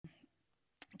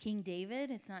King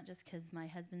David. It's not just because my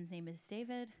husband's name is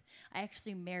David. I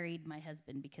actually married my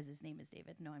husband because his name is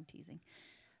David. No, I'm teasing.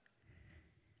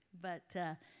 But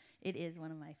it is one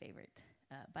of my favorite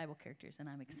Bible characters, and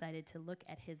I'm excited to look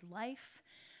at his life.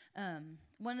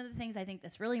 One of the things I think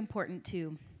that's really important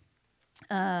to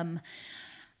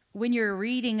when you're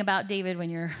reading about David,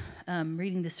 when you're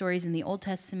reading the stories in the Old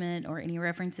Testament or any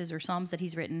references or Psalms that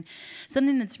he's written,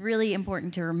 something that's really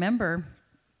important to remember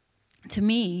to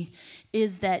me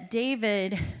is that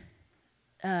David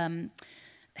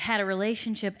had a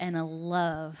relationship and a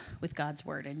love with God's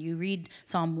word. And you read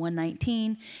Psalm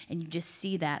 119, and you just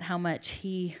see that, how much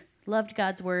he loved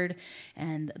God's word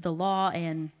and the law.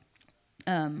 And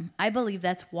I believe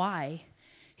that's why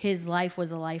his life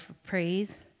was a life of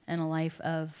praise and a life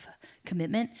of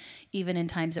commitment, even in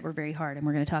times that were very hard. And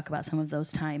we're going to talk about some of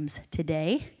those times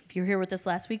today. If you were here with us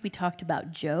last week, we talked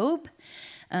about Job.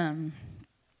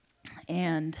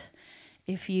 And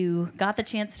if you got the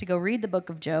chance to go read the book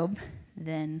of Job,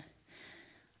 then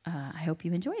I hope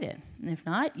you enjoyed it. And if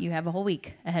not, you have a whole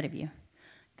week ahead of you.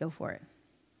 Go for it.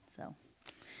 So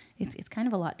it's kind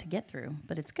of a lot to get through,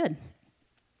 but it's good.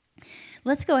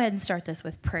 Let's go ahead and start this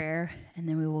with prayer, and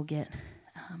then we will get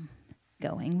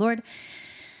going. Lord,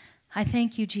 I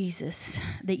thank you, Jesus,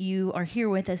 that you are here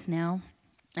with us now.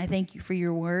 I thank you for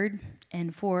your word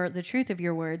and for the truth of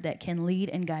your word that can lead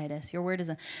and guide us. Your word is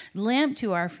a lamp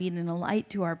to our feet and a light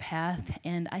to our path,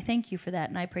 and I thank you for that.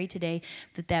 And I pray today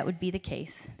that that would be the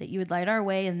case, that you would light our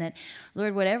way, and that,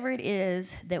 Lord, whatever it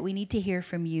is that we need to hear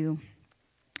from you,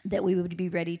 that we would be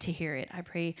ready to hear it. I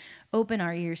pray, open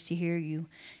our ears to hear you.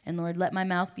 And Lord, let my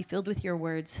mouth be filled with your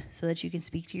words so that you can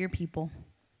speak to your people.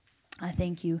 I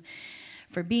thank you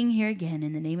for being here again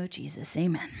in the name of Jesus.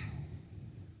 Amen.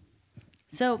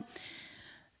 So,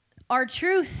 our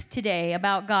truth today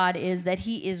about God is that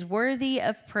he is worthy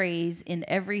of praise in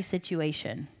every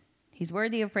situation. He's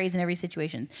worthy of praise in every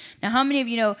situation. Now, how many of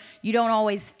you know you don't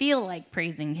always feel like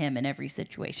praising him in every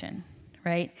situation,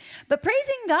 right? But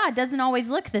praising God doesn't always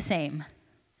look the same.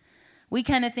 We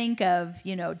kind of think of,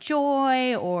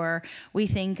 joy, or we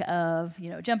think of,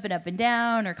 jumping up and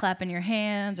down or clapping your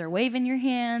hands or waving your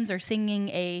hands or singing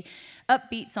a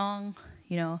upbeat song,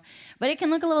 But it can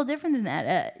look a little different than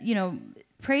that.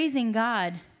 Praising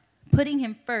God, putting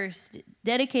him first,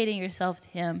 dedicating yourself to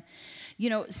him,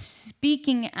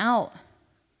 speaking out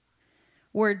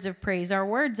words of praise. Our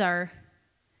words are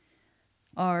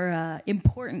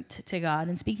important to God,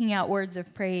 and speaking out words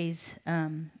of praise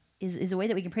is a way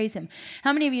that we can praise him.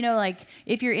 How many of you know,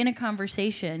 if you're in a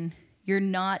conversation, you're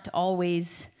not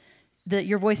always,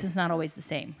 your voice is not always the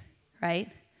same, right?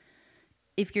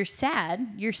 If you're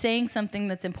sad, you're saying something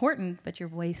that's important, but your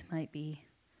voice might be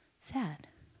sad.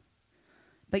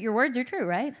 But your words are true,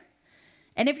 right?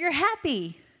 And if you're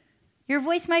happy, your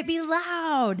voice might be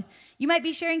loud. You might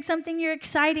be sharing something you're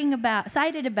excited about.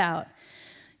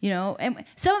 And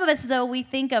some of us, though, we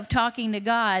think of talking to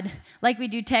God like we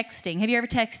do texting. Have you ever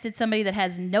texted somebody that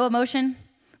has no emotion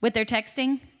with their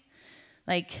texting?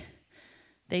 It's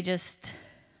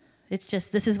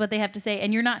just, this is what they have to say.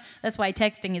 And you're not, that's why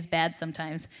texting is bad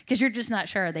sometimes, because you're just not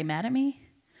sure, are they mad at me?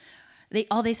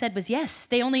 All they said was yes.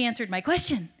 They only answered my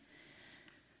question.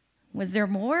 Was there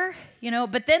more?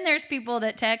 But then there's people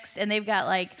that text and they've got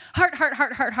heart, heart,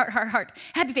 heart, heart, heart, heart, heart,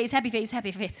 happy face, happy face,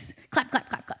 happy face, clap, clap,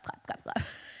 clap, clap, clap, clap, clap.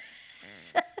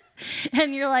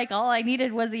 And you're like, all I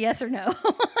needed was a yes or no.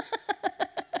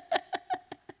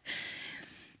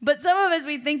 But some of us,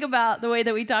 we think about the way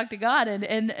that we talk to God,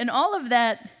 and all of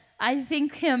that, I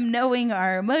think him knowing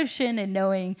our emotion and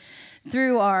knowing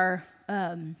through our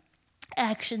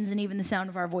actions and even the sound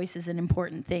of our voice is an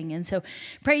important thing. And so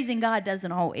praising God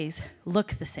doesn't always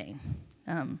look the same.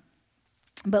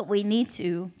 But we need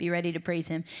to be ready to praise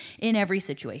him in every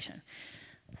situation.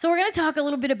 So we're going to talk a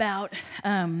little bit about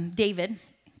David.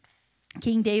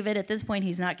 King David. At this point,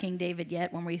 he's not King David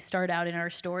yet when we start out in our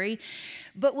story.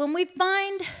 But when we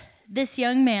find this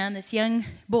young man, this young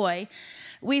boy,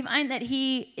 we find that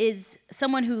he is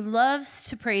someone who loves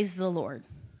to praise the Lord.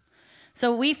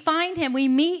 So we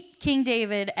meet King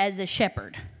David as a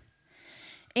shepherd.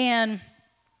 And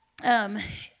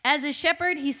as a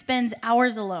shepherd, he spends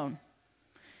hours alone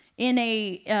in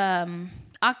a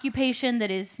occupation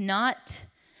that is not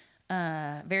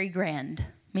very grand.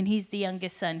 I mean, he's the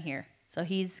youngest son here, so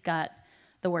he's got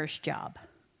the worst job.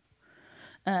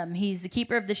 He's the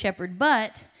keeper of the shepherd,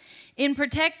 but in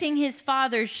protecting his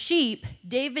father's sheep,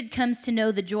 David comes to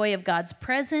know the joy of God's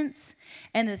presence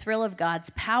and the thrill of God's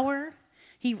power.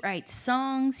 He writes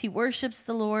songs, he worships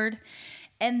the Lord,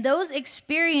 and those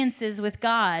experiences with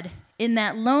God in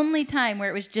that lonely time where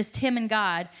it was just him and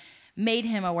God made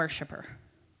him a worshiper.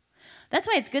 That's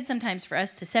why it's good sometimes for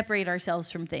us to separate ourselves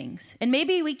from things. And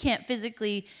maybe we can't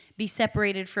physically be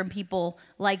separated from people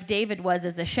like David was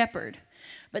as a shepherd.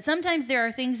 But sometimes there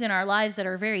are things in our lives that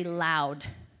are very loud,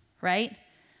 right?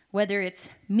 Whether it's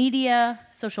media,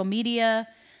 social media,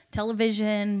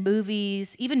 television,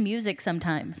 movies, even music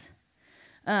sometimes.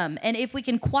 And if we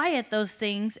can quiet those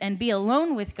things and be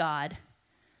alone with God,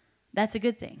 that's a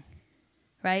good thing,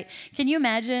 right? Can you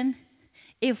imagine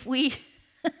if we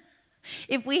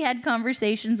if we had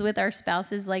conversations with our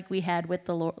spouses like we had with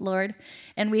the Lord,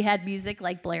 and we had music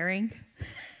like blaring?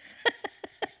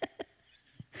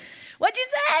 What'd you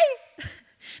say?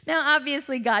 Now,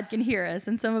 obviously, God can hear us,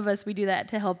 and some of us, we do that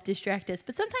to help distract us.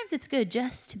 But sometimes it's good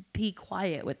just to be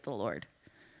quiet with the Lord.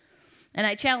 And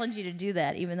I challenge you to do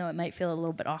that, even though it might feel a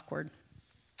little bit awkward.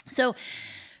 So,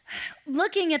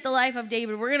 looking at the life of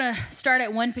David, we're going to start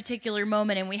at one particular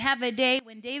moment, and we have a day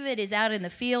when David is out in the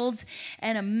fields,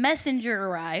 and a messenger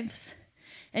arrives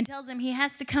and tells him he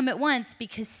has to come at once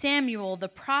because Samuel, the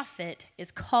prophet,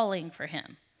 is calling for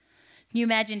him. Can you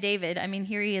imagine David? I mean,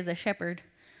 here he is, a shepherd,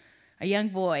 a young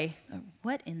boy.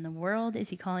 What in the world is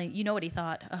he calling? You know what he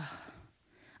thought? Oh,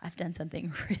 I've done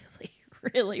something really,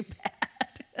 really bad.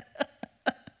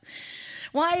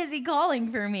 Why is he calling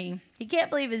for me? He can't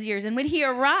believe his ears. And when he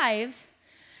arrives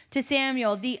to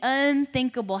Samuel, the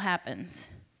unthinkable happens.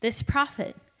 This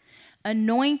prophet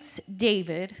anoints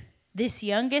David, this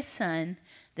youngest son,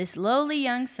 this lowly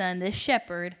young son, this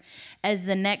shepherd, as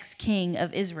the next king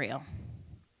of Israel.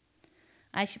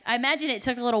 I imagine it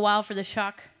took a little while for the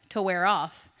shock to wear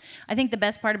off. I think the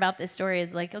best part about this story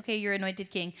is like, okay, you're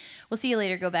anointed king. We'll see you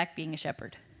later. Go back being a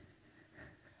shepherd.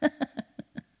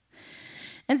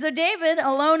 And so David,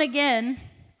 alone again,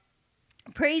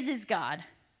 praises God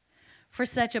for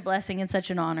such a blessing and such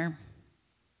an honor.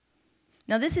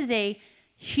 Now, this is a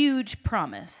huge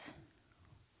promise.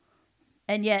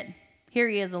 And yet, here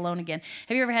he is alone again.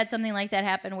 Have you ever had something like that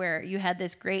happen where you had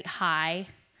this great high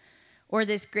or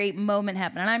this great moment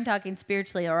happen? And I'm talking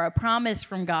spiritually, or a promise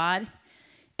from God,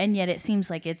 and yet it seems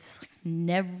like it's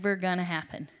never going to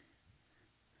happen.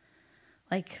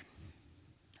 Like,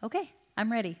 okay,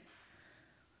 I'm ready.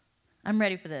 I'm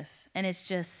ready for this. And it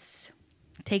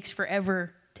takes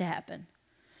forever to happen.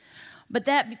 But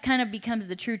that kind of becomes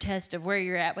the true test of where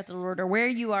you're at with the Lord, or where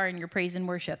you are in your praise and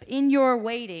worship. In your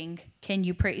waiting, can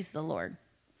you praise the Lord?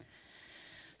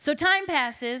 So time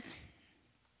passes,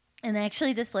 and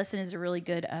actually this lesson is a really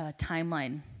good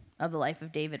timeline of the life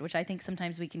of David, which I think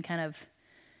sometimes we can kind of,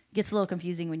 gets a little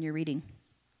confusing when you're reading.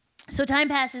 So time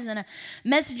passes, and a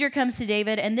messenger comes to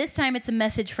David, and this time it's a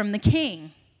message from the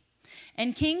king.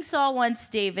 And King Saul wants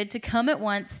David to come at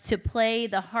once to play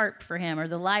the harp for him, or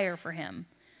the lyre for him.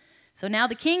 So now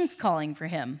the king's calling for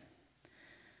him.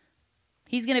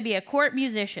 He's going to be a court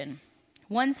musician,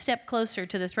 one step closer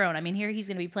to the throne. I mean, here he's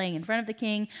going to be playing in front of the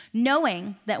king,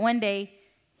 knowing that one day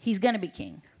he's going to be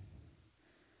king.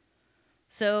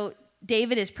 So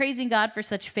David is praising God for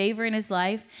such favor in his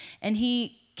life, and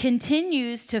he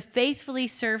continues to faithfully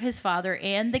serve his father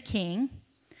and the king.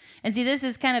 And see, this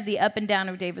is kind of the up and down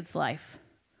of David's life,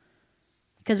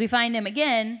 because we find him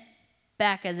again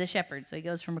back as a shepherd. So he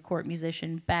goes from a court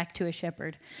musician back to a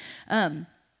shepherd. And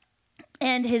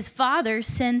his father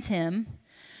sends him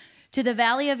to the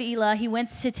valley of Elah. He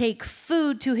wants to take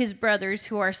food to his brothers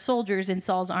who are soldiers in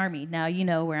Saul's army. Now, you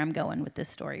know where I'm going with this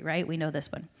story, right? We know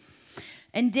this one.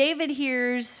 And David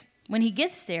hears, when he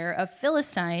gets there, a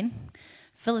Philistine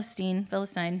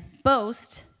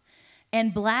boast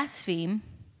and blaspheme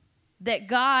that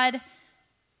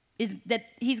that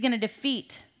he's going to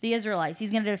defeat the Israelites.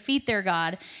 He's going to defeat their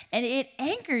God. And it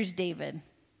angers David,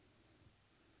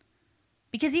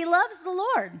 because he loves the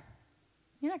Lord.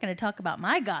 You're not going to talk about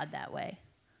my God that way.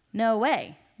 No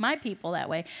way. My people that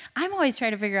way. I'm always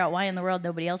trying to figure out why in the world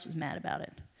nobody else was mad about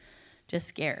it. Just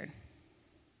scared.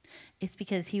 It's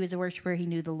because he was a worshiper. He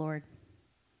knew the Lord.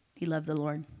 He loved the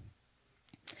Lord.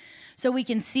 So we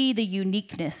can see the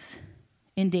uniqueness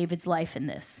in David's life in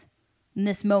this. In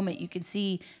this moment, you can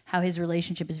see how his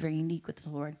relationship is very unique with the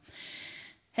Lord.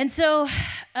 And so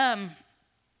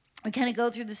we kind of go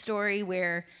through the story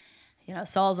where,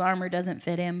 Saul's armor doesn't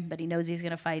fit him, but he knows he's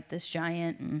going to fight this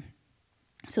giant. And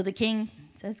so the king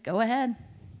says, go ahead.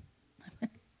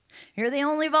 You're the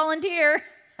only volunteer.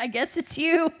 I guess it's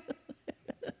you.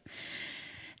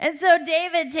 And so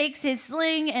David takes his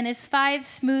sling and his 5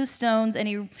 smooth stones, and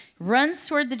he runs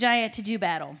toward the giant to do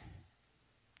battle.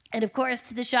 And of course,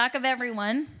 to the shock of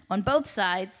everyone on both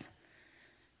sides,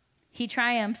 he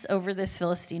triumphs over this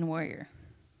Philistine warrior.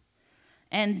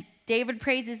 And David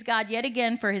praises God yet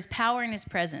again for his power and his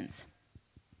presence.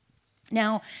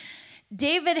 Now,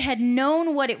 David had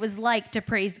known what it was like to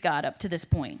praise God up to this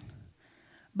point.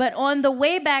 But on the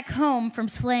way back home from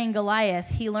slaying Goliath,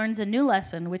 he learns a new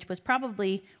lesson, which was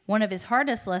probably one of his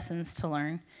hardest lessons to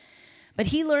learn. But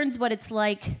he learns what it's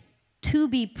like to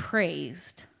be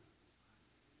praised.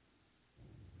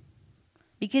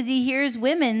 Because he hears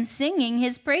women singing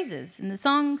his praises. And the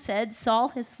song said, Saul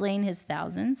has slain his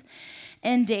thousands,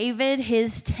 and David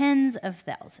his tens of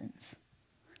thousands.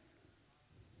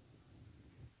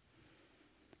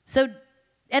 So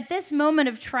at this moment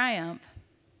of triumph,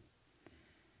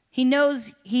 he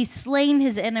knows he's slain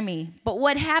his enemy. But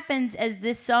what happens as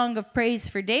this song of praise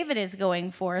for David is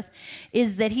going forth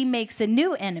is that he makes a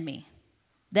new enemy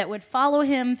that would follow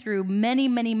him through many,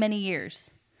 many, many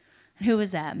years. And who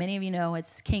was that? Many of you know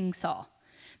it's King Saul.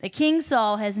 The King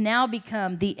Saul has now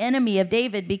become the enemy of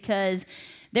David because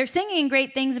they're singing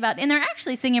great things about, and they're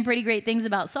actually singing pretty great things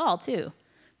about Saul too.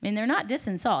 I mean, they're not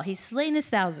dissing Saul. He's slain his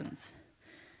thousands,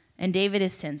 and David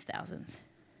his tens thousands.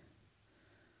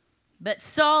 But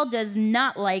Saul does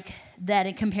not like that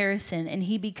in comparison, and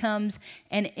he becomes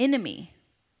an enemy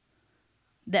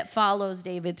that follows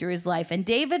David through his life. And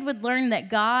David would learn that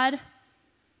God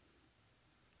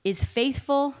is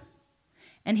faithful,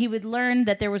 and he would learn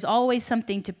that there was always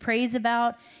something to praise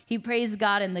about. He praised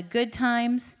God in the good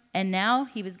times, and now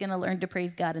he was going to learn to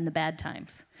praise God in the bad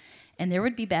times. And there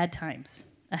would be bad times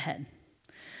ahead.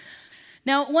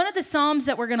 Now, one of the Psalms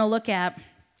that we're going to look at,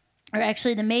 or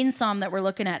actually the main Psalm that we're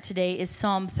looking at today, is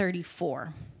Psalm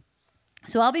 34.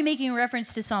 So I'll be making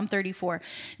reference to Psalm 34.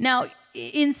 Now,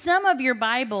 in some of your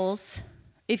Bibles,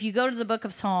 if you go to the book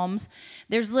of Psalms,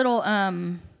 there's little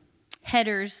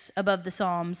headers above the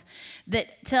Psalms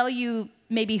that tell you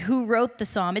maybe who wrote the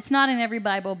Psalm. It's not in every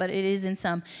Bible, but it is in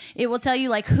some. It will tell you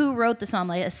like who wrote the Psalm,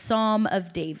 like a Psalm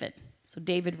of David. So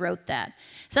David wrote that.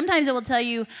 Sometimes it will tell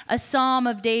you a Psalm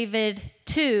of David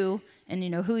 2, and you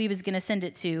know who he was going to send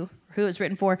it to, who it was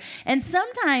written for. And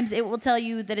sometimes it will tell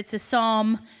you that it's a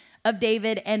Psalm of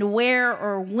David and where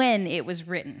or when it was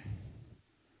written.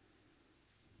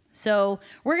 So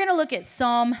we're going to look at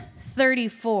Psalm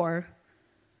 34.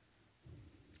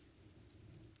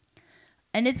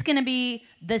 And it's going to be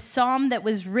the psalm that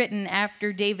was written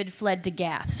after David fled to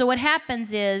Gath. So what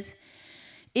happens is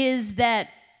that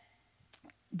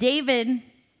David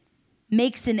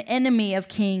makes an enemy of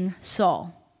King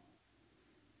Saul.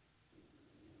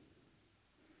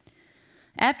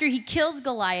 After he kills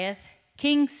Goliath,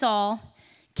 King Saul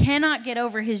cannot get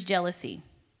over his jealousy.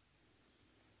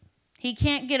 He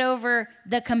can't get over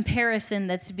the comparison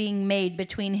that's being made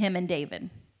between him and David.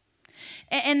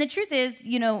 And the truth is,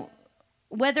 you know,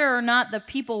 whether or not the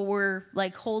people were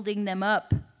like holding them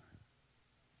up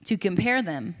to compare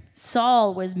them,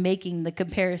 Saul was making the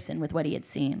comparison with what he had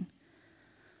seen.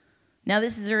 Now,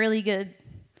 this is a really good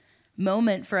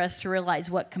moment for us to realize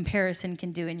what comparison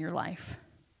can do in your life.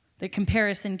 The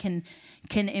comparison can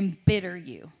embitter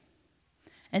you.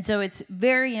 And so it's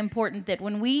very important that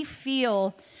when we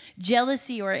feel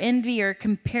jealousy or envy or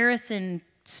comparison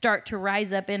start to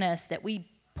rise up in us, that we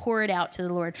pour it out to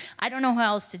the Lord. I don't know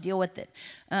how else to deal with it.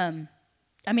 In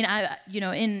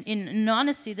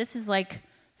honesty, this is like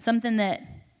something that,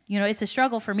 you know, it's a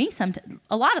struggle for me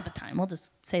a lot of the time. We'll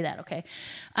just say that, okay?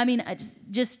 I mean,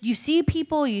 just you see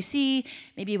people, you see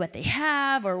maybe what they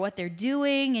have or what they're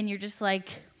doing, and you're just like,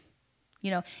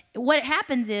 you know, what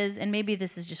happens is, and maybe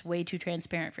this is just way too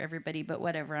transparent for everybody, but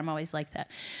whatever, I'm always like that.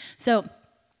 So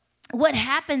what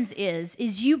happens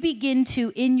is you begin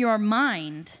to, in your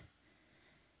mind,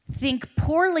 think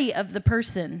poorly of the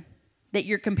person that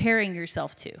you're comparing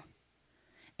yourself to.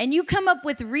 And you come up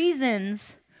with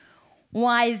reasons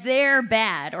why they're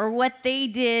bad, or what they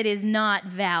did is not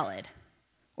valid,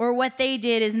 or what they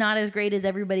did is not as great as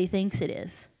everybody thinks it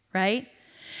is, right?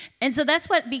 And so that's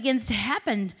what begins to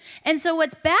happen. And so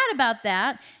what's bad about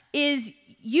that is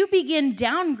you begin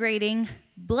downgrading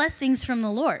blessings from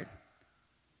the Lord.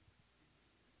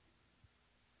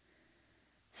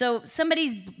 So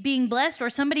somebody's being blessed, or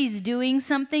somebody's doing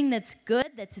something that's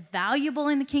good, that's valuable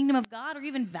in the kingdom of God, or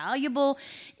even valuable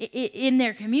in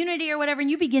their community or whatever,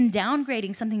 and you begin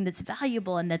downgrading something that's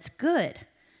valuable and that's good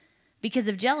because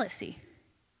of jealousy,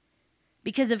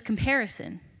 because of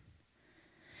comparison.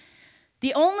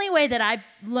 The only way that I've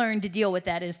learned to deal with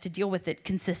that is to deal with it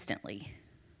consistently.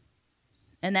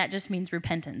 And that just means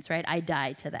repentance, right? I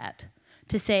die to that.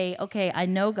 To say, okay, I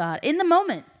know God. In the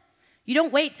moment. You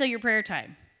don't wait till your prayer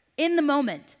time. In the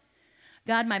moment.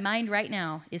 God, my mind right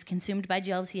now is consumed by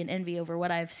jealousy and envy over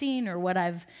what I've seen or what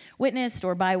I've witnessed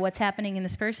or by what's happening in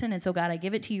this person. And so, God, I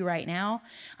give it to you right now.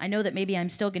 I know that maybe I'm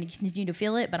still going to continue to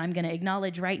feel it, but I'm going to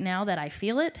acknowledge right now that I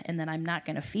feel it, and then I'm not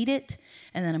going to feed it,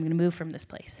 and then I'm going to move from this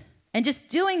place. And just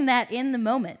doing that in the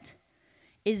moment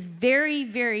is very,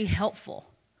 very helpful.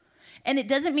 And it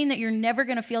doesn't mean that you're never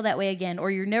going to feel that way again,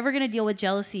 or you're never going to deal with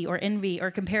jealousy or envy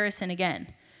or comparison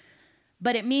again.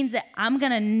 But it means that I'm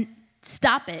going to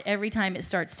stop it every time it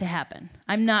starts to happen.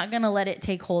 I'm not going to let it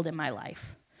take hold in my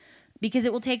life, because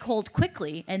it will take hold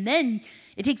quickly, and then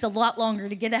it takes a lot longer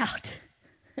to get out.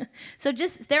 So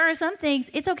there are some things,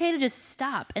 it's okay to just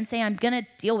stop and say, I'm going to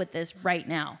deal with this right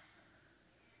now.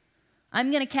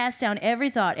 I'm going to cast down every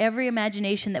thought, every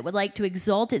imagination that would like to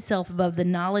exalt itself above the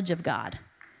knowledge of God.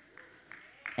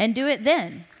 And do it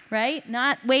then, right?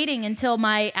 Not waiting until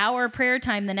my hour prayer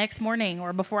time the next morning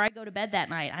or before I go to bed that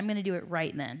night. I'm going to do it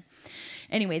right then.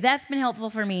 Anyway, that's been helpful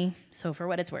for me, so for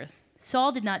what it's worth.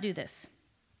 Saul did not do this.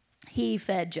 He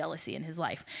fed jealousy in his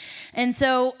life. And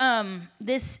so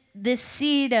this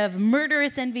seed of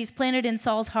murderous envy is planted in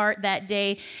Saul's heart that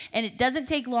day, and it doesn't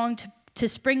take long to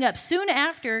spring up. Soon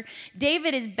after,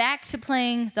 David is back to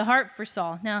playing the harp for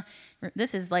Saul. Now,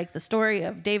 this is like the story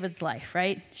of David's life,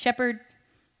 right? Shepherd,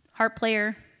 harp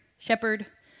player, shepherd,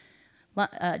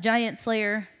 giant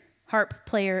slayer, harp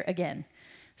player again.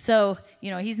 So,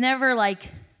 he's never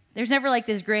there's never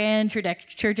this grand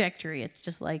trajectory. It's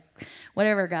just like,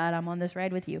 whatever, God, I'm on this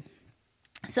ride with you.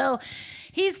 So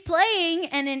he's playing,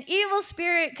 and an evil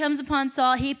spirit comes upon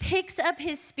Saul. He picks up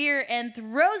his spear and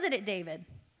throws it at David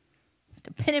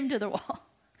to pin him to the wall.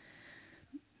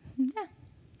 Yeah,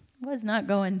 was not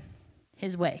going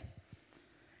his way.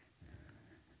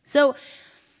 So,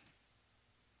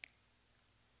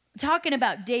 talking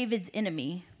about David's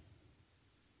enemy,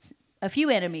 a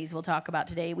few enemies we'll talk about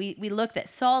today. We look that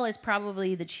Saul is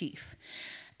probably the chief.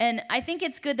 And I think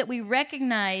it's good that we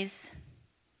recognize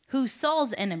who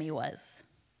Saul's enemy was.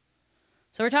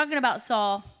 So we're talking about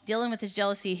Saul dealing with his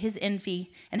jealousy, his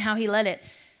envy, and how he let it.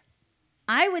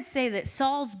 I would say that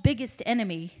Saul's biggest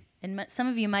enemy, and some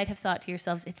of you might have thought to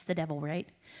yourselves, it's the devil, right?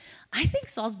 I think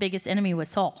Saul's biggest enemy was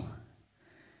Saul.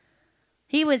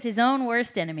 He was his own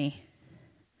worst enemy.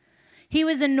 He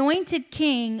was anointed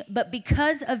king, but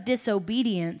because of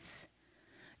disobedience,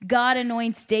 God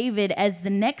anoints David as the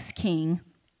next king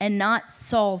and not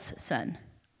Saul's son.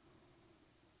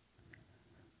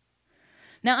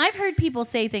 Now, I've heard people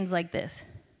say things like this.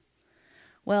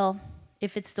 Well,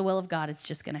 if it's the will of God, it's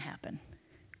just going to happen.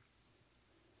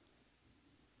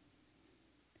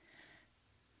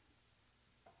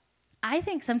 I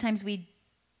think sometimes we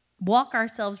walk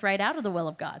ourselves right out of the will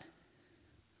of God.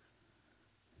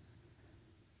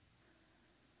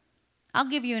 I'll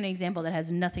give you an example that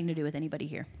has nothing to do with anybody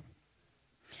here.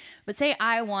 But say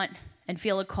I want and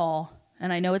feel a call,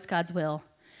 and I know it's God's will,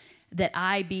 that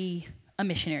I be a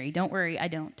missionary. Don't worry, I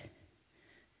don't.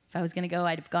 If I was going to go,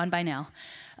 I'd have gone by now.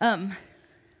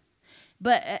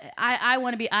 But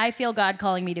I feel God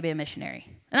calling me to be a missionary.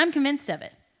 And I'm convinced of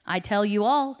it. I tell you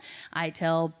all, I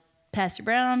tell Pastor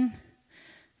Brown,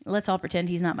 let's all pretend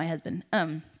he's not my husband.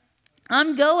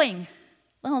 I'm going.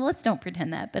 Well, let's don't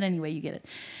pretend that, but anyway, you get it.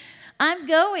 I'm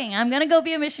going to go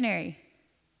be a missionary.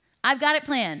 I've got it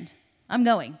planned. I'm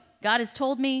going. God has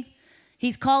told me.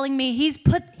 He's calling me.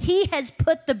 He has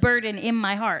put the burden in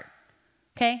my heart.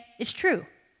 Okay? It's true.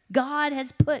 God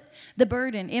has put the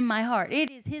burden in my heart.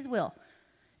 It is his will.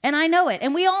 And I know it.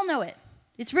 And we all know it.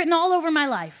 It's written all over my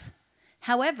life.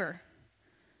 However,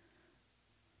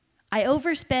 I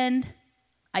overspend,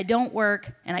 I don't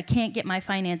work, and I can't get my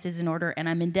finances in order, and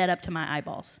I'm in debt up to my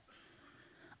eyeballs.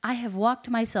 I have walked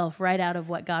myself right out of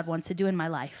what God wants to do in my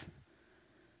life.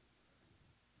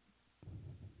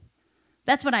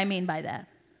 That's what I mean by that.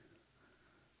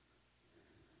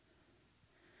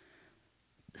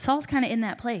 Saul's kind of in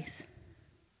that place.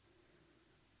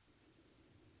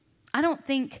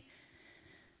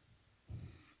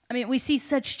 We see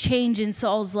such change in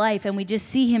Saul's life, and we just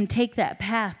see him take that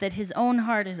path that his own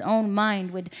heart, his own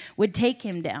mind would take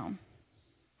him down.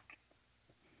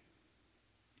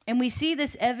 And we see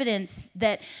this evidence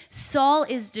that Saul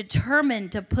is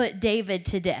determined to put David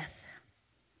to death.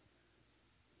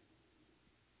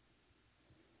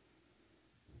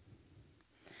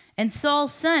 And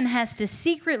Saul's son has to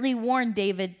secretly warn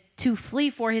David to flee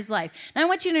for his life. Now, I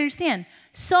want you to understand,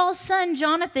 Saul's son,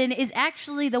 Jonathan, is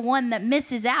actually the one that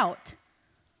misses out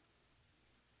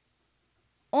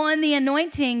on the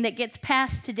anointing that gets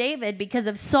passed to David because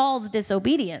of Saul's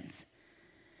disobedience.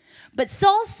 But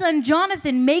Saul's son,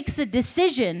 Jonathan, makes a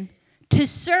decision to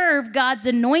serve God's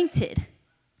anointed.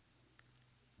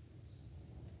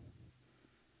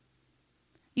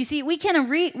 You see, we can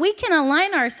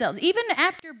align ourselves. Even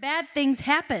after bad things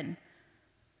happen,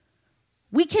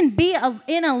 we can be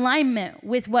in alignment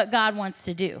with what God wants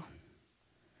to do.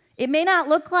 It may not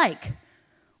look like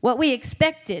what we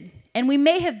expected And we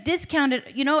may have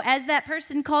discounted, as that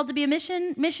person called to be a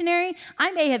missionary,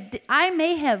 I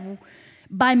may have,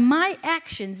 by my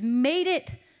actions, made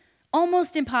it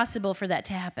almost impossible for that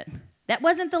to happen. That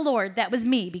wasn't the Lord, that was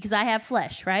me, because I have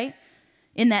flesh, right?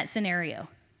 In that scenario.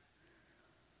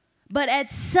 But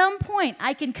at some point,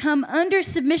 I can come under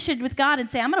submission with God and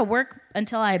say, I'm going to work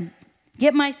until I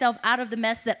get myself out of the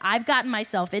mess that I've gotten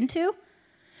myself into.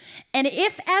 And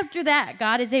if after that,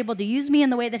 God is able to use me in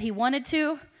the way that he wanted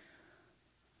to,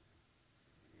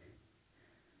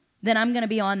 then I'm going to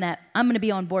be on that. I'm going to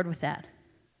be on board with that.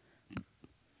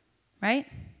 Right?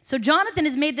 So Jonathan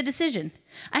has made the decision.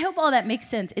 I hope all that makes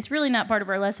sense. It's really not part of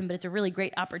our lesson, but it's a really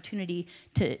great opportunity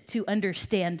to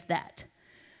understand that.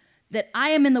 That I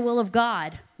am in the will of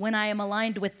God when I am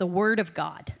aligned with the Word of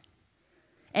God.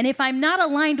 And if I'm not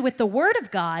aligned with the Word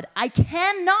of God,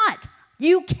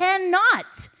 you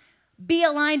cannot be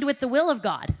aligned with the will of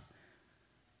God.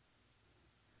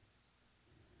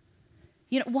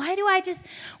 Why do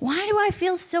I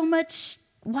feel so much,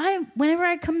 whenever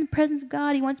I come in the presence of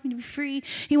God, he wants me to be free,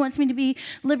 he wants me to be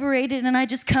liberated, and I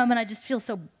just come and I just feel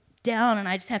so down, and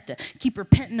I just have to keep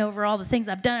repenting over all the things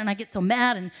I've done, and I get so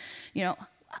mad, and,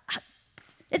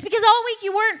 it's because all week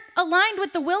you weren't aligned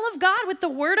with the will of God, with the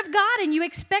Word of God, and you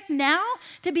expect now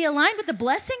to be aligned with the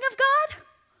blessing of God?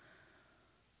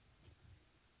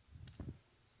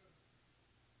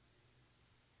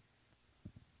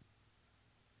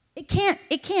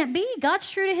 It can't be.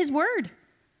 God's true to his word.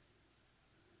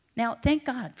 Now, thank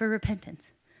God for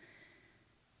repentance.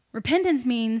 Repentance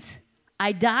means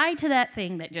I die to that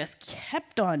thing that just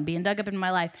kept on being dug up in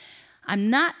my life.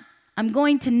 I'm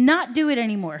going to not do it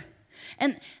anymore.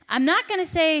 And I'm not going to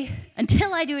say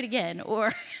until I do it again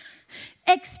or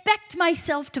expect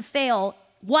myself to fail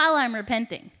while I'm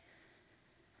repenting.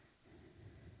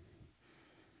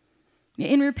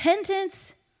 In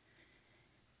repentance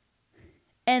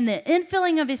and the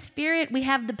infilling of his Spirit, we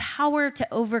have the power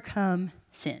to overcome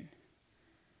sin.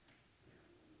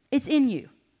 It's in you.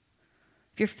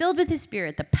 If you're filled with his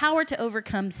Spirit, the power to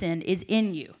overcome sin is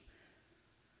in you.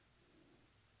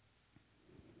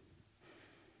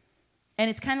 And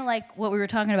it's kind of like what we were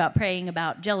talking about, praying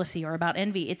about jealousy or about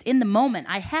envy. It's in the moment.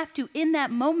 I have to, in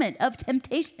that moment of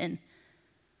temptation,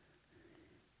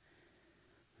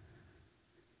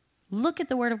 look at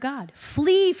the Word of God.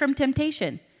 Flee from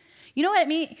temptation. You know what it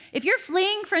means? If you're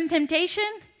fleeing from temptation,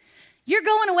 you're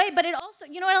going away, but it also,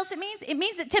 you know what else it means? It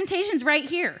means that temptation's right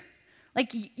here.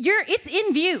 Like it's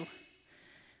in view.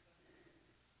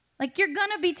 Like you're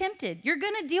going to be tempted. You're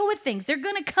going to deal with things. They're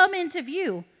going to come into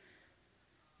view.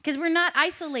 Because we're not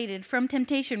isolated from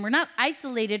temptation. We're not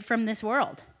isolated from this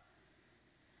world.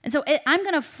 And so I'm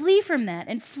going to flee from that.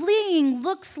 And fleeing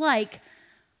looks like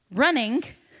running,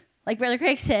 like Brother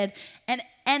Craig said, and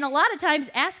a lot of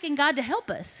times asking God to help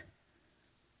us.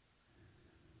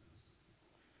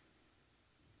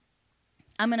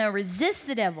 I'm going to resist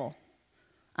the devil.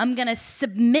 I'm going to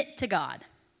submit to God.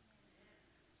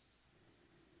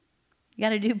 You got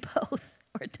to do both,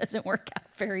 or it doesn't work out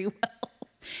very well.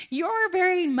 You're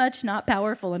very much not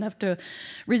powerful enough to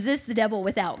resist the devil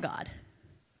without God.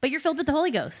 But you're filled with the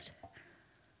Holy Ghost.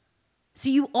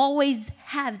 So you always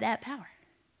have that power.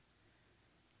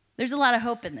 There's a lot of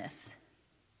hope in this.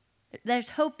 There's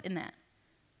hope in that.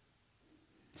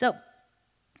 So,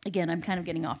 again, I'm kind of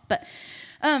getting off. But,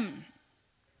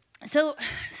 so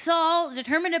Saul is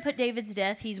determined to put David's to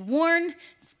death.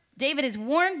 David is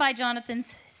warned by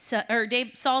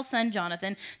Saul's son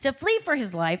Jonathan to flee for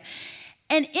his life.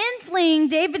 And in fleeing,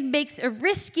 David makes a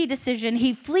risky decision.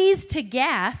 He flees to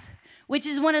Gath, which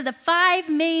is one of the 5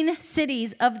 main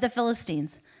cities of the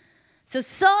Philistines. So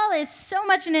Saul is so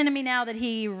much an enemy now that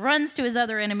he runs to his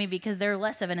other enemy because they're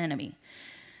less of an enemy.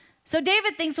 So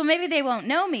David thinks, well, maybe they won't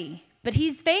know me, but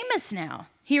he's famous now.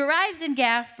 He arrives in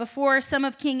Gath before some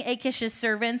of King Achish's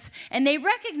servants, and they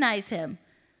recognize him.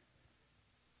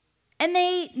 And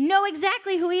they know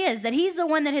exactly who he is, that he's the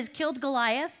one that has killed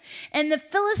Goliath. And the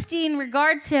Philistine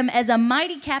regards him as a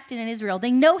mighty captain in Israel. They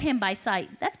know him by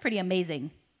sight. That's pretty amazing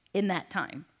in that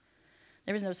time.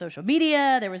 There was no social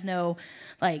media. There was no,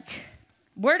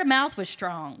 word of mouth was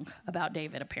strong about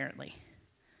David, apparently.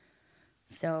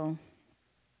 So,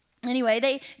 anyway,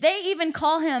 they even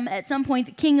call him at some point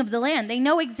the king of the land. They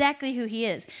know exactly who he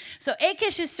is. So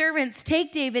Achish's servants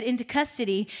take David into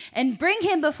custody and bring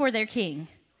him before their king.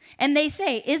 And they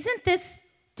say, isn't this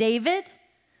David,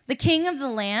 the king of the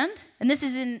land? And this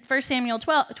is in 1 Samuel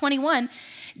 21.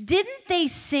 Didn't they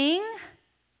sing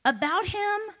about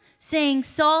him, saying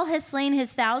Saul has slain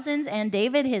his thousands and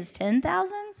David his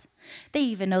 10,000s? They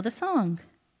even know the song.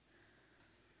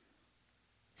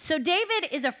 So David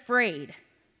is afraid.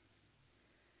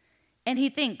 And he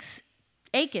thinks,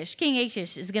 King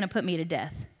Achish is going to put me to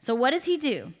death. So what does he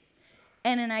do?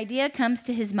 And an idea comes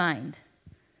to his mind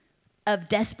of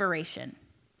desperation.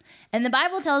 And the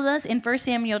Bible tells us in 1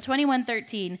 Samuel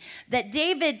 21:13 that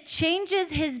David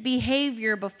changes his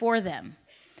behavior before them.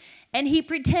 And he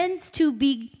pretends to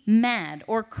be mad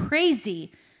or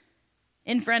crazy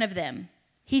in front of them.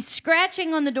 He's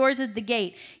scratching on the doors of the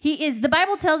gate. The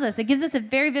Bible tells us, it gives us a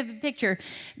very vivid picture,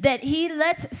 that he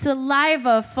lets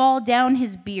saliva fall down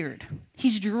his beard.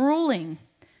 He's drooling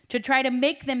to try to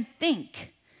make them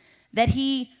think that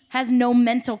he has no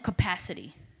mental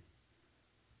capacity.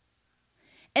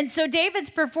 And so David's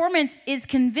performance is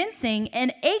convincing,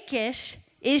 and Achish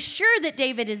is sure that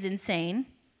David is insane.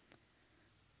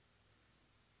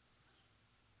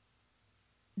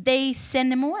 They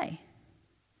send him away.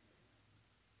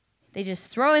 They just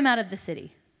throw him out of the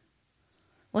city.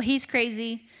 Well, he's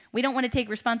crazy. We don't want to take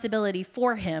responsibility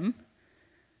for him.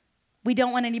 We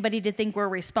don't want anybody to think we're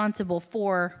responsible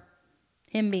for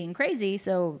him being crazy,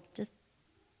 so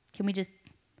can we just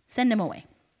send him away?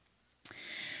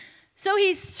 So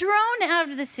he's thrown out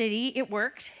of the city. It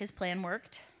worked. His plan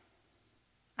worked.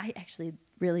 I actually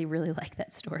really, really like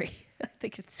that story. I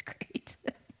think it's great.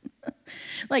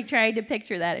 Like trying to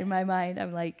picture that in my mind.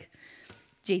 I'm like,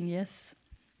 genius.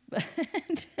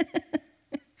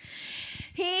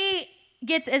 He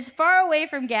gets as far away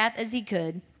from Gath as he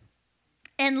could.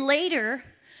 And later,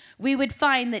 we would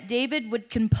find that David would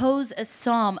compose a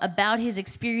psalm about his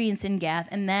experience in Gath,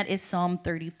 and that is Psalm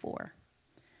 34.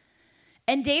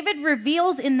 And David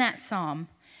reveals in that psalm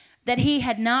that he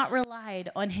had not relied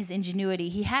on his ingenuity.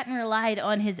 He hadn't relied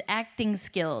on his acting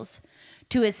skills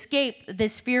to escape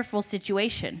this fearful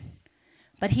situation.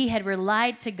 But he had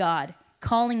relied to God,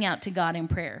 calling out to God in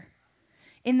prayer.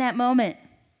 In that moment,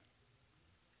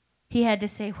 he had to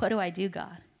say, what do I do,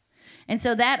 God? And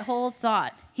so that whole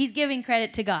thought, he's giving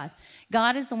credit to God.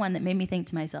 God is the one that made me think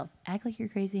to myself, act like you're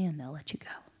crazy and they'll let you go.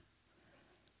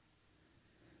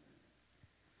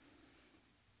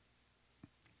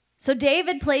 So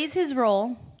David plays his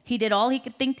role. He did all he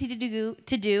could think to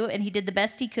do, and he did the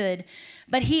best he could.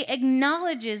 But he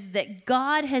acknowledges that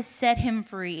God has set him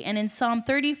free. And in Psalm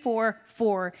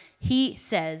 34:4, he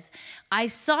says, I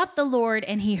sought the Lord,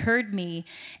 and he heard me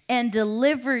and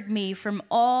delivered me from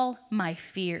all my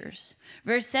fears.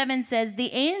 Verse 7 says,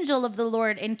 the angel of the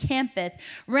Lord encampeth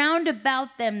round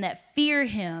about them that fear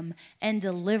him and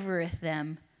delivereth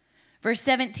them. Verse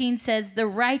 17 says, the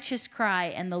righteous cry,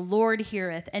 and the Lord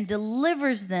heareth and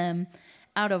delivers them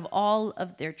out of all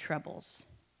of their troubles.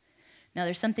 Now,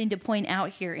 there's something to point out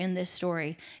here in this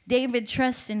story. David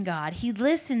trusts in God. He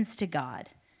listens to God,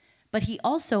 but he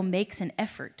also makes an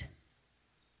effort.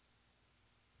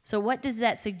 So what does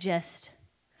that suggest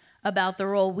about the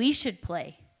role we should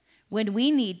play when we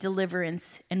need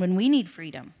deliverance and when we need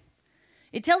freedom?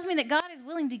 It tells me that God is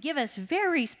willing to give us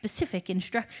very specific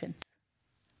instructions.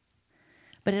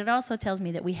 But it also tells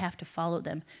me that we have to follow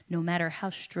them, no matter how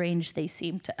strange they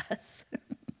seem to us.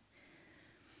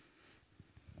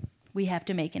 We have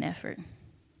to make an effort.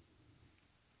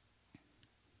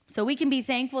 So we can be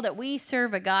thankful that we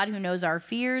serve a God who knows our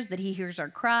fears, that he hears our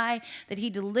cry, that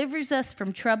he delivers us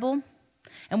from trouble,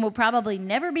 and we'll probably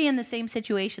never be in the same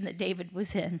situation that David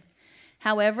was in.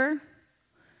 However,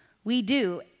 we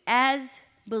do, as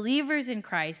believers in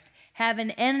Christ, have an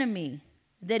enemy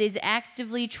that is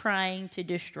actively trying to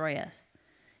destroy us.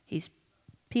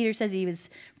 Peter says he was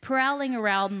prowling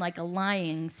around like a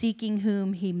lion, seeking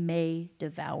whom he may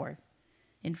devour,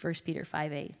 in 1 Peter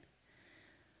 5:8.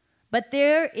 But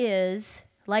there is,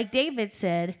 like David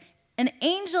said, an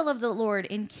angel of the Lord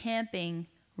encamping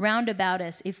round about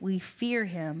us if we fear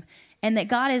him, and that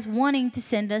God is wanting to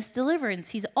send us deliverance.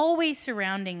 He's always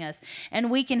surrounding us, and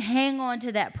we can hang on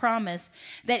to that promise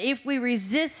that if we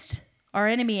resist our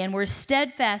enemy and we're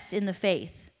steadfast in the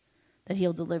faith, that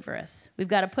he'll deliver us. We've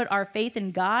got to put our faith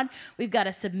in God. We've got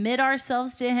to submit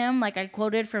ourselves to him, like I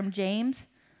quoted from James.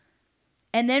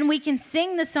 And then we can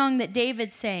sing the song that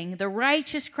David sang, the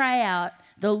righteous cry out,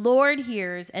 the Lord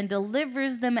hears and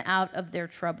delivers them out of their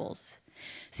troubles.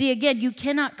 See, again, you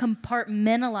cannot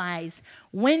compartmentalize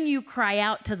when you cry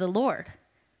out to the Lord.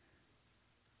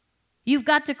 You've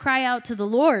got to cry out to the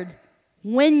Lord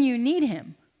when you need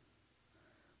him.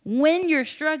 When you're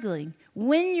struggling,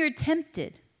 when you're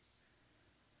tempted.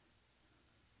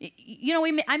 You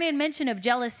know, I made mention of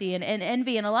jealousy and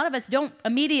envy, and a lot of us don't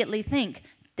immediately think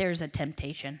there's a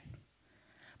temptation.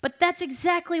 But that's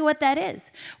exactly what that is.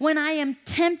 When I am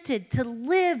tempted to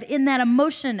live in that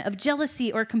emotion of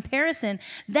jealousy or comparison,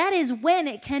 that is when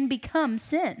it can become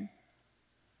sin.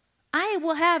 I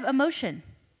will have emotion.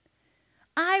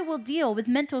 I will deal with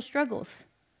mental struggles.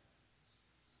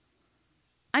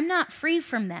 I'm not free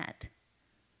from that.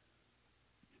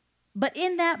 But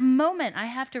in that moment, I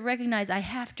have to recognize I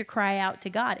have to cry out to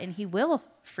God, and he will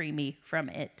free me from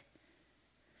it.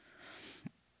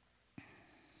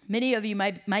 Many of you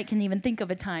might can even think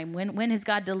of a time when has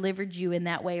God delivered you in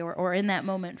that way or in that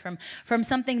moment from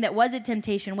something that was a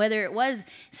temptation, whether it was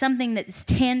something that's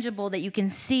tangible that you can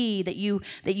see, that you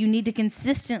need to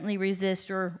consistently resist,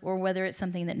 or whether it's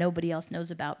something that nobody else knows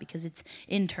about because it's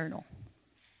internal.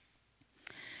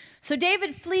 So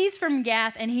David flees from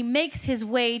Gath, and he makes his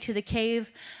way to the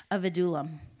cave of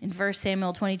Adullam in 1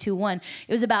 Samuel 22:1.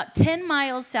 It was about 10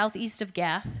 miles southeast of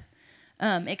Gath.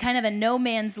 It kind of a no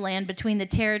man's land between the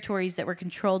territories that were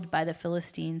controlled by the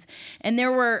Philistines. And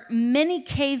there were many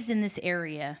caves in this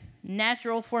area,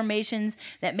 natural formations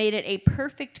that made it a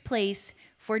perfect place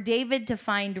for David to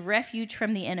find refuge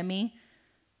from the enemy,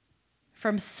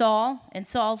 from Saul and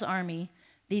Saul's army,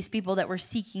 these people that were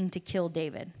seeking to kill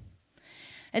David.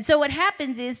 And so what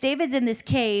happens is David's in this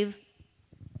cave,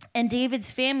 and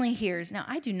David's family hears. Now,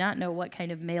 I do not know what kind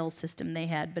of mail system they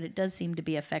had, but it does seem to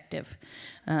be effective.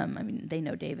 They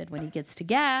know David when he gets to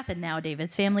Gath, and now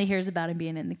David's family hears about him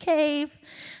being in the cave.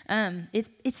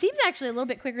 It seems actually a little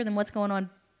bit quicker than what's going on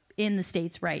in the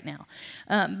States right now.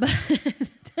 But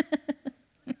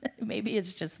maybe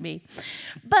it's just me.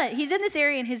 But he's in this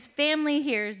area, and his family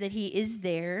hears that he is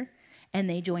there, and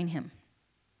they join him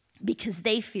because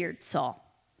they feared Saul.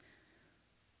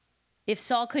 If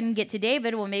Saul couldn't get to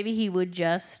David, well, maybe he would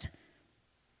just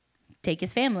take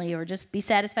his family or just be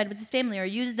satisfied with his family or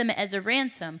use them as a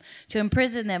ransom to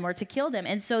imprison them or to kill them.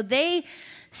 And so they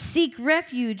seek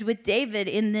refuge with David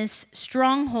in this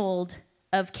stronghold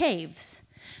of caves.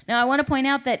 Now, I want to point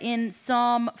out that in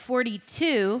Psalm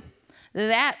 42,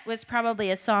 that was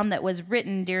probably a psalm that was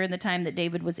written during the time that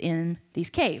David was in these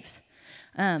caves.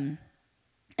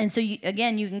 And so, you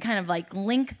can kind of like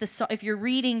link if you're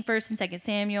reading 1st and 2nd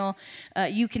Samuel,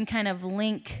 you can kind of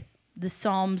link the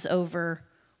Psalms over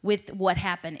with what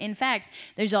happened. In fact,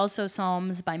 there's also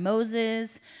Psalms by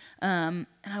Moses. And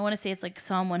I want to say it's like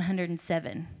Psalm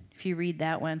 107, if you read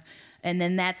that one. And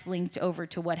then that's linked over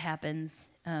to what happens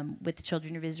with the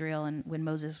children of Israel and when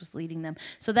Moses was leading them.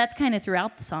 So that's kind of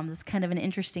throughout the Psalms. It's kind of an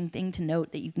interesting thing to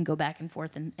note that you can go back and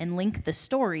forth and link the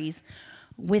stories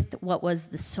with what was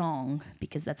the song,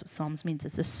 because that's what Psalms means.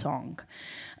 It's a song.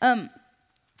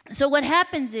 So what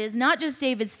happens is not just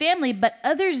David's family, but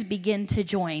others begin to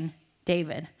join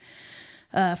David.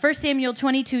 1 Samuel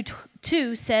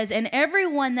 22:2 says, "And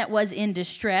everyone that was in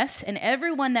distress, and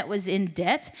everyone that was in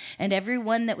debt, and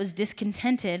everyone that was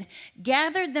discontented,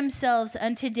 gathered themselves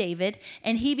unto David,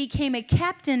 and he became a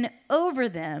captain over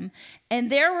them, and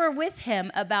there were with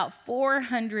him about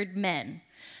 400 men."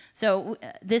 So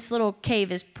this little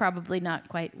cave is probably not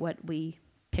quite what we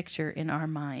picture in our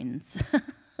minds.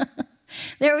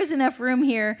 There was enough room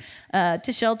here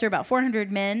to shelter about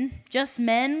 400 men, just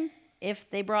men. If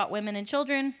they brought women and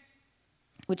children,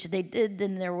 which they did,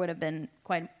 then there would have been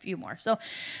quite a few more. So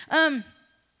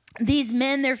these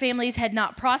men, their families had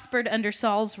not prospered under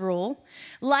Saul's rule.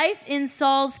 Life in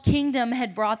Saul's kingdom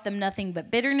had brought them nothing but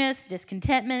bitterness,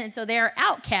 discontentment, and so they are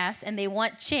outcasts and they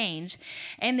want change.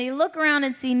 And they look around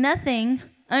and see nothing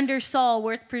under Saul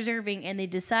worth preserving, and they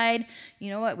decide, you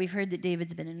know what, we've heard that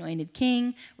David's been anointed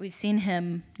king. We've seen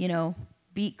him,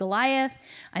 beat Goliath.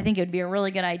 I think it would be a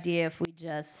really good idea if we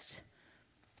just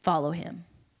follow him.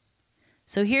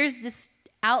 So here's this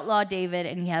outlaw David,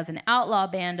 and he has an outlaw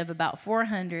band of about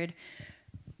 400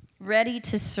 ready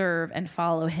to serve and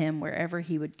follow him wherever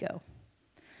he would go.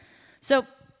 So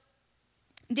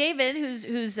David,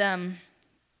 who's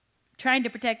trying to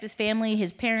protect his family,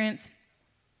 his parents,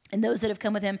 and those that have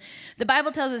come with him, the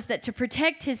Bible tells us that to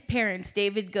protect his parents,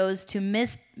 David goes to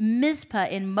Mizpah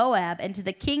in Moab and to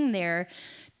the king there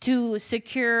to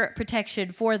secure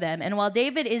protection for them. And while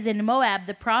David is in Moab,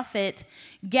 the prophet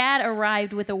Gad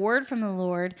arrived with a word from the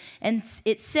Lord, and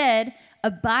it said,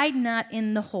 "Abide not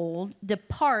in the hold,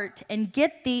 depart and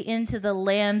get thee into the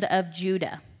land of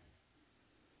Judah."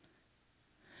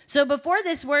 So before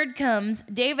this word comes,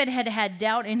 David had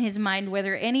doubt in his mind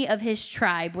whether any of his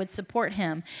tribe would support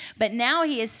him. But now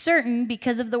he is certain,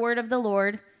 because of the word of the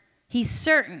Lord, he's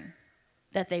certain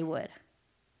that they would.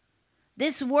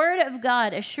 This word of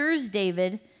God assures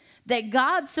David that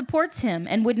God supports him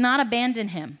and would not abandon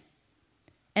him.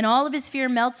 And all of his fear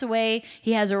melts away.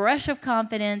 He has a rush of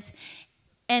confidence,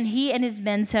 and he and his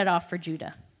men set off for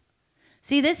Judah.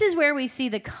 See, this is where we see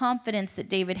the confidence that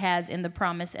David has in the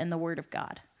promise and the word of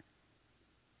God.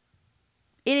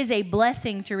 It is a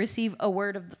blessing to receive a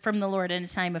word from the Lord in a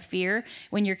time of fear,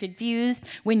 when you're confused,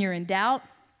 when you're in doubt.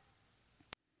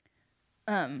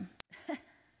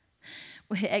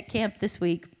 at camp this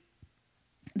week,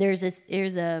 there's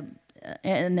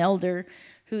an elder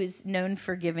who is known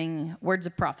for giving words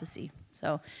of prophecy.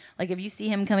 So, like if you see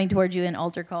him coming towards you in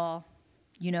altar call,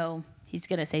 you know he's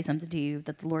going to say something to you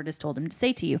that the Lord has told him to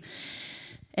say to you.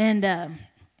 And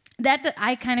that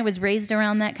I kind of was raised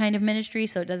around that kind of ministry,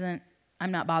 so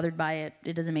I'm not bothered by it.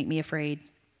 It doesn't make me afraid.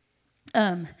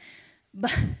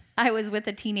 But I was with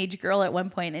a teenage girl at one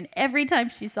point, and every time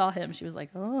she saw him, she was like,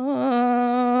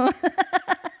 "Oh,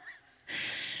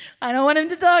 I don't want him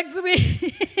to talk to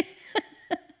me."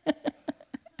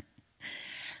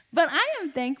 But I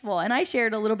am thankful, and I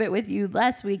shared a little bit with you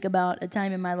last week about a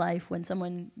time in my life when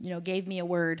someone, gave me a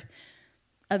word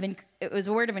it was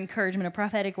a word of encouragement, a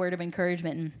prophetic word of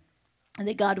encouragement, and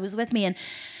that God was with me.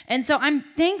 And so I'm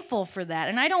thankful for that.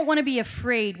 And I don't want to be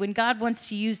afraid when God wants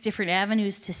to use different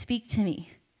avenues to speak to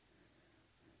me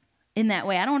in that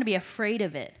way. I don't want to be afraid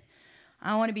of it.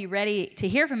 I want to be ready to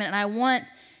hear from it. And I want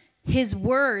his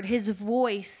word, his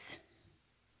voice,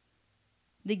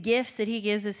 the gifts that he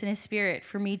gives us in his spirit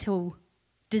for me to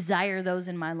desire those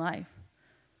in my life.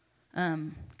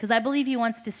 Because I believe he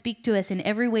wants to speak to us in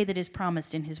every way that is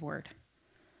promised in his word.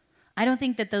 I don't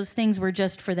think that those things were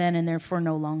just for then and they're for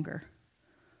no longer.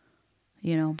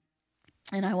 And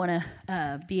I want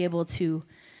to be able to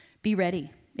be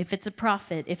ready. If it's a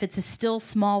prophet, if it's a still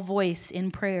small voice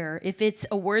in prayer, if it's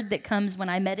a word that comes when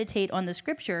I meditate on the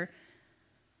scripture,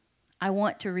 I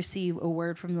want to receive a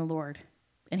word from the Lord.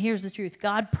 And here's the truth.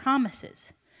 God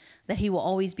promises that he will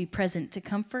always be present to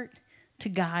comfort, to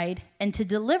guide, and to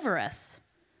deliver us.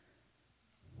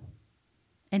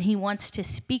 And he wants to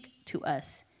speak to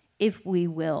us if we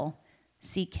will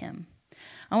seek him.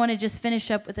 I want to just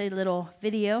finish up with a little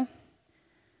video.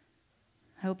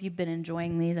 I hope you've been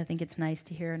enjoying these. I think it's nice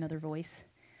to hear another voice.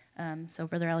 So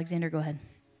Brother Alexander, go ahead.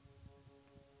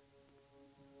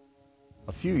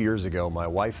 A few years ago, my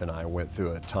wife and I went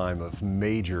through a time of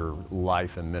major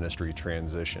life and ministry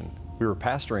transition. We were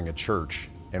pastoring a church,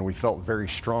 and we felt very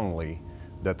strongly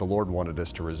that the Lord wanted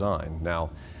us to resign.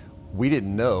 Now, we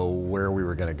didn't know where we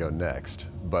were going to go next,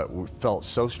 but we felt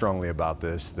so strongly about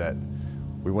this that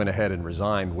we went ahead and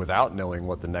resigned without knowing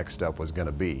what the next step was going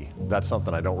to be. That's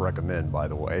something I don't recommend, by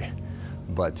the way.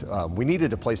 But we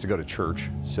needed a place to go to church,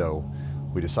 so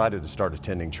we decided to start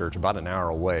attending church about an hour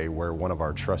away, where one of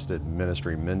our trusted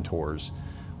ministry mentors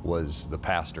was the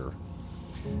pastor.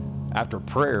 After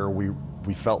prayer, we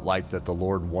felt like that the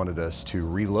Lord wanted us to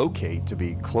relocate to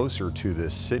be closer to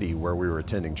this city where we were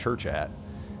attending church at.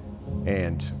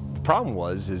 And the problem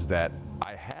is that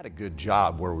I had a good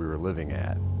job where we were living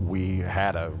at. We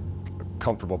had a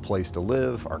comfortable place to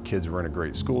live. Our kids were in a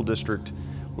great school district.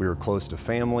 We were close to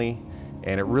family.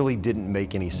 And it really didn't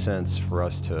make any sense for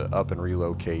us to up and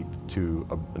relocate to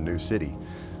a new city.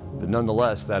 But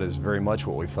nonetheless, that is very much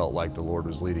what we felt like the Lord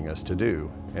was leading us to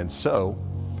do. And so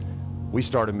we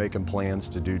started making plans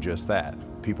to do just that.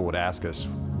 People would ask us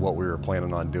what we were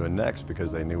planning on doing next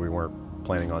because they knew we weren't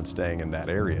planning on staying in that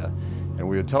area. And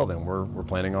we would tell them we're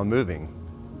planning on moving.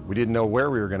 We didn't know where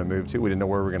we were going to move to. We didn't know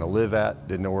where we were going to live at,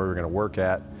 didn't know where we were going to work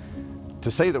at. To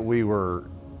say that we were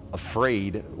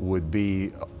afraid would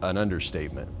be an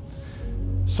understatement.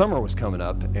 Summer was coming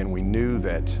up, and we knew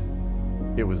that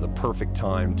it was the perfect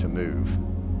time to move,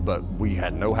 but we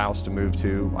had no house to move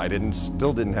to. I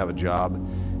still didn't have a job,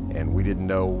 and we didn't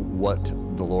know what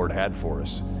the Lord had for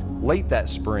us. Late that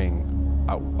spring,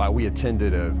 we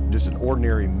attended just an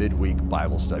ordinary midweek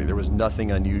Bible study. There was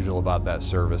nothing unusual about that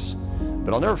service,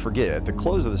 but I'll never forget, at the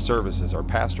close of the service, as our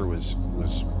pastor was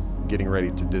getting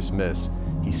ready to dismiss,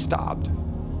 he stopped.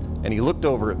 And he looked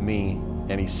over at me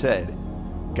and he said,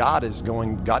 God just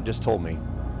told me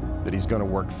that he's going to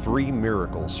work 3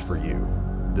 miracles for you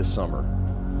this summer.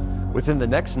 Within the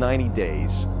next 90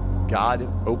 days, God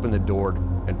opened the door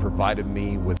and provided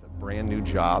me with a brand new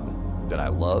job that I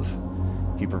love.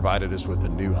 He provided us with a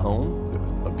new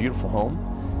home, a beautiful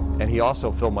home, and he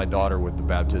also filled my daughter with the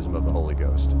baptism of the Holy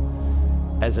Ghost.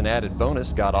 As an added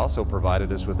bonus, God also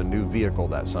provided us with a new vehicle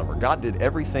that summer. God did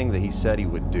everything that he said he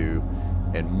would do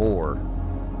and more.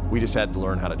 We just had to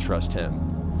learn how to trust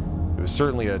him. It was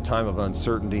certainly a time of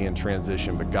uncertainty and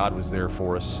transition, but God was there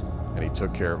for us, and he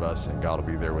took care of us, and God will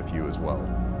be there with you as well.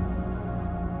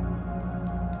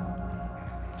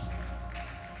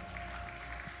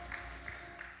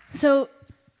 So,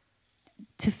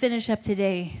 to finish up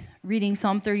today, reading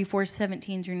Psalm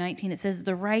 34:17-19, it says,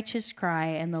 "The righteous cry,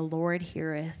 and the Lord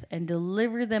heareth, and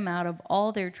deliver them out of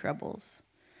all their troubles.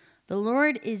 The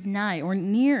Lord is nigh, or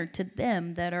near, to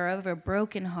them that are of a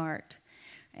broken heart,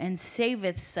 and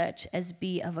saveth such as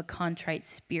be of a contrite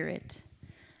spirit.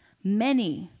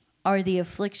 Many are the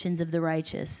afflictions of the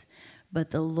righteous,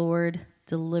 but the Lord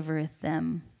delivereth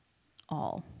them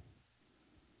all.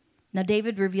 Now,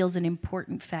 David reveals an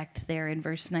important fact there in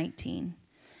verse 19.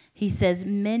 He says,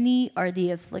 many are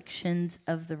the afflictions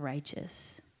of the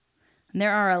righteous. And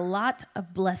there are a lot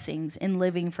of blessings in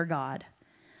living for God.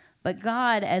 But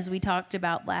God, as we talked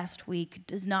about last week,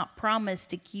 does not promise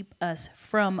to keep us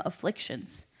from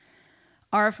afflictions.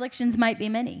 Our afflictions might be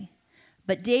many,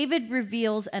 but David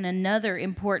reveals another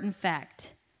important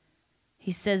fact.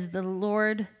 He says, the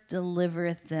Lord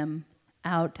delivereth them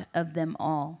out of them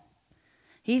all.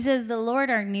 He says, the Lord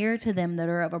are near to them that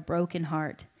are of a broken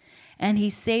heart, and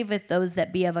he saveth those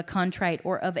that be of a contrite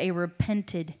or of a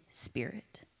repented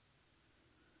spirit.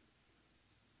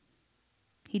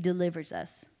 He delivers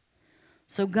us.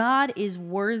 So God is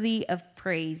worthy of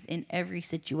praise in every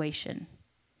situation.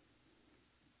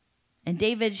 And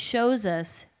David shows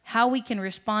us how we can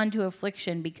respond to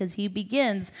affliction because he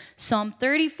begins Psalm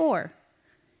 34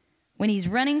 when he's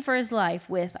running for his life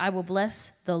with, I will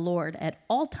bless the Lord at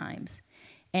all times,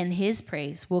 and his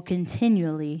praise will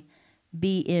continually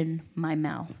be in my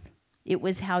mouth. It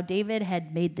was how David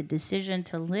had made the decision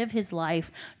to live his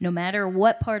life no matter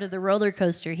what part of the roller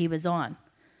coaster he was on.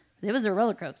 It was a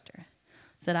roller coaster.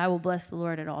 Said, I will bless the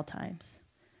Lord at all times.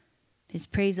 His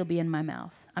praise will be in my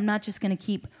mouth. I'm not just going to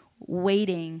keep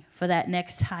waiting for that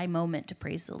next high moment to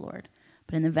praise the Lord,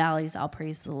 but in the valleys, I'll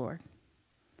praise the Lord.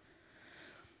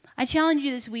 I challenge you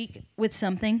this week with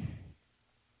something.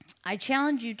 I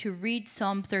challenge you to read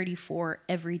Psalm 34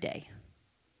 every day.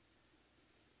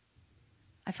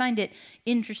 I find it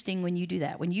interesting when you do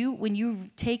that. When you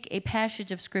take a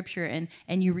passage of Scripture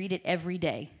and you read it every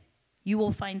day, you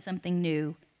will find something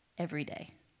new every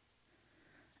day.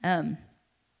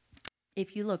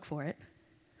 If you look for it.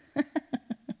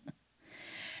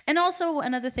 And also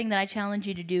another thing that I challenge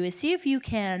you to do is see if you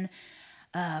can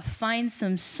find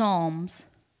some psalms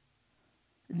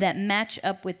that match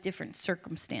up with different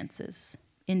circumstances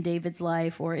in David's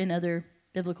life or in other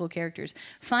biblical characters.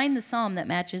 Find the psalm that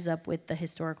matches up with the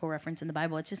historical reference in the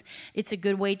Bible. It's a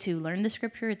good way to learn the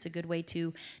Scripture. It's a good way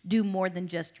to do more than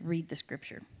just read the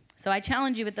Scripture. So I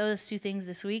challenge you with those two things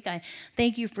this week. I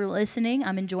thank you for listening.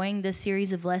 I'm enjoying this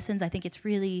series of lessons. I think it's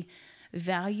really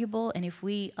valuable, and if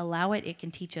we allow it, it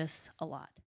can teach us a lot.